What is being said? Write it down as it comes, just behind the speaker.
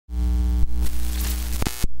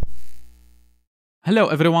Hello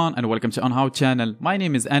everyone and welcome to On How channel. My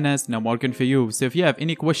name is Anas and I'm working for you. So if you have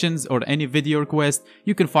any questions or any video requests,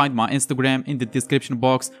 you can find my Instagram in the description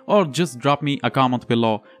box or just drop me a comment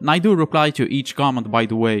below. And I do reply to each comment, by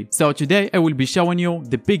the way. So today I will be showing you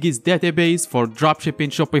the biggest database for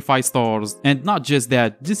dropshipping Shopify stores. And not just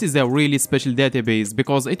that, this is a really special database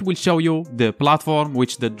because it will show you the platform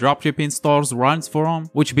which the dropshipping stores runs from,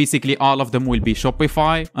 which basically all of them will be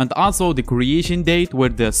Shopify, and also the creation date where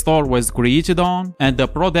the store was created on, and the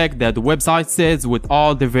product that the website says with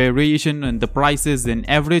all the variation and the prices and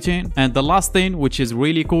everything. And the last thing, which is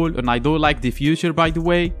really cool, and I do like the feature by the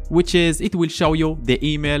way, which is it will show you the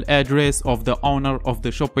email address of the owner of the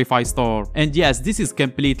Shopify store. And yes, this is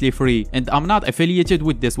completely free and I'm not affiliated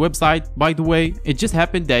with this website, by the way. It just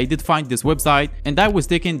happened that I did find this website and I was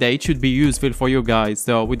thinking that it should be useful for you guys.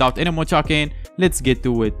 So without any more talking, let's get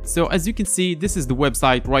to it. So as you can see, this is the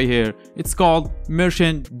website right here. It's called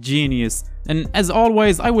Merchant Genius. And as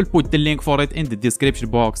always, I will put the link for it in the description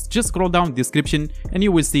box. Just scroll down the description and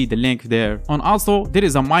you will see the link there. And also, there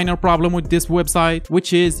is a minor problem with this website,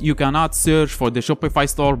 which is you cannot search for the Shopify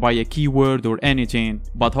store by a keyword or anything.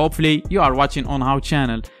 But hopefully, you are watching On How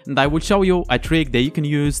channel and I will show you a trick that you can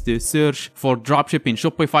use to search for dropshipping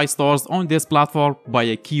Shopify stores on this platform by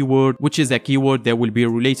a keyword, which is a keyword that will be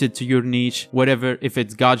related to your niche, whatever, if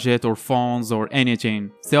it's gadget or phones or anything.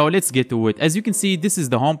 So let's get to it. As you can see, this is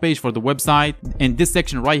the homepage for the website. In this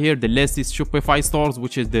section right here, the list is Shopify stores,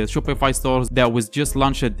 which is the Shopify stores that was just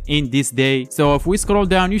launched in this day. So if we scroll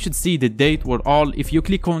down, you should see the date where if you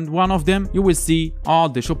click on one of them, you will see all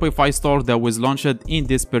the Shopify stores that was launched in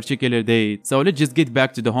this particular date. So let's just get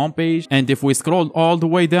back to the homepage, and if we scroll all the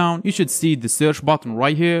way down, you should see the search button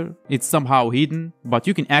right here. It's somehow hidden, but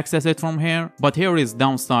you can access it from here. But here is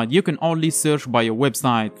downside, you can only search by a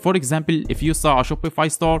website. For example, if you saw a Shopify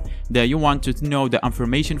store that you want to know the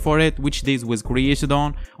information for it, which this was created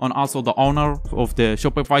on also the owner of the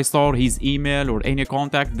Shopify store, his email or any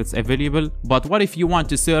contact that's available. But what if you want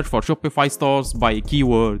to search for Shopify stores by a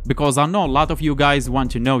keyword? Because I know a lot of you guys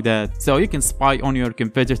want to know that, so you can spy on your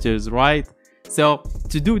competitors, right? So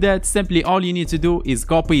to do that, simply all you need to do is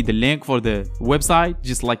copy the link for the website,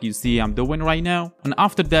 just like you see I'm doing right now. And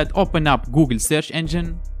after that, open up Google search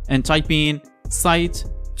engine and type in site,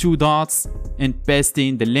 2 dots, and paste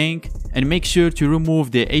in the link, and make sure to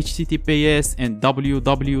remove the HTTPS and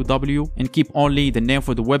www and keep only the name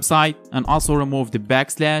for the website, and also remove the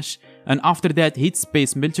backslash. And after that, hit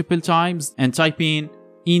space multiple times and type in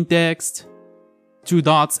text, 2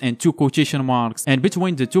 dots and 2 quotation marks, and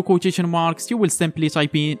between the 2 quotation marks you will simply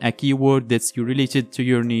type in a keyword that's related to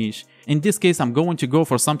your niche. In this case, I'm going to go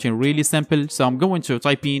for something really simple, so I'm going to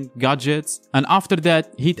type in gadgets, and after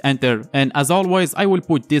that hit enter. And as always, I will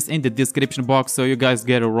put this in the description box so you guys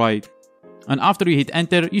get it right. And after you hit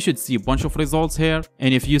enter, you should see a bunch of results here.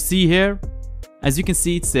 And if you see here, as you can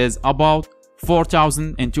see, it says about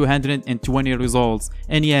 4,220 results.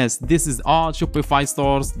 And yes, this is all Shopify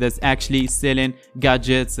stores that's actually selling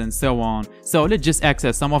gadgets and so on. So let's just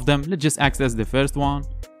access some of them. Let's just access the first one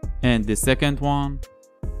and the second one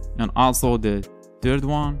and also the third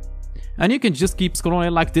one. And you can just keep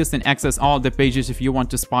scrolling like this and access all the pages if you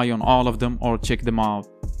want to spy on all of them or check them out.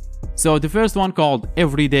 So the first one called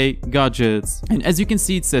Everyday Gadgets, and as you can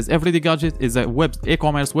see, it says Everyday Gadget is a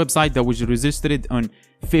e-commerce website that was registered on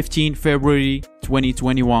 15 February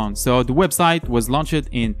 2021. So the website was launched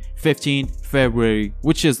in 15 February,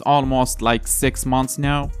 which is almost like 6 months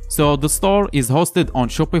now. So the store is hosted on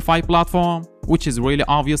Shopify platform, which is really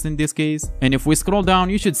obvious in this case. And if we scroll down,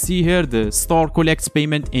 you should see here the store collects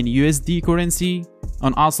payment in USD currency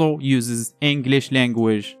and also uses English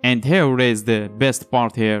language. And here is the best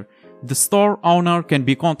part here. The store owner can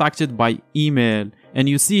be contacted by email, and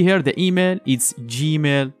you see here the email, it's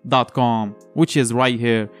gmail.com, which is right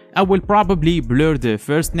here. I will probably blur the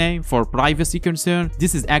first name for privacy concern.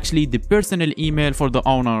 This is actually the personal email for the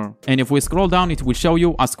owner. And if we scroll down, it will show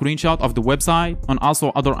you a screenshot of the website and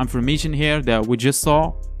also other information here that we just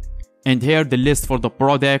saw. And here the list for the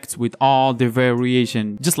products with all the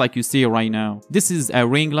variation, just like you see right now. This is a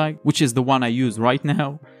ring light, which is the one I use right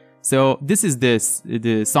now. So this is the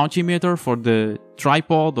soundmeter for the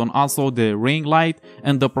tripod and also the ring light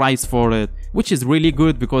and the price for it, which is really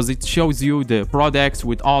good because it shows you the products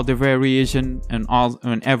with all the variation and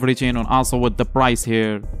everything, and also with the price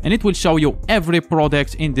here. And it will show you every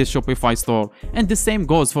product in this Shopify store. And the same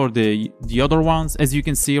goes for the other ones. As you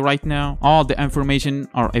can see right now, all the information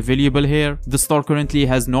are available here. The store currently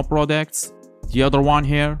has no products. The other one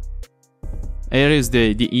here is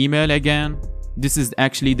the email again. This is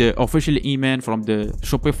actually the official email from the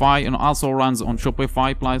Shopify, and also runs on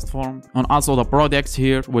Shopify platform, and also the products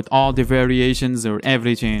here with all the variations or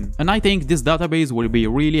everything. And I think this database will be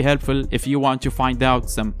really helpful if you want to find out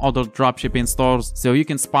some other dropshipping stores, so you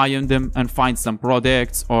can spy on them and find some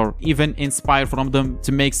products or even inspire from them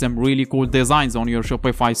to make some really cool designs on your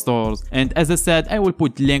Shopify stores. And as I said, I will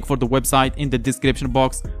put link for the website in the description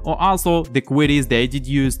box, or also the queries that I did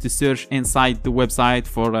use to search inside the website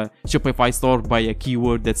for a Shopify store by a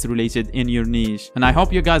keyword that's related in your niche. And I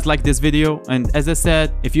hope you guys like this video, and as I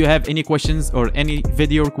said, if you have any questions or any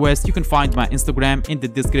video requests, you can find my Instagram in the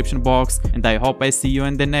description box, and I hope I see you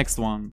in the next one.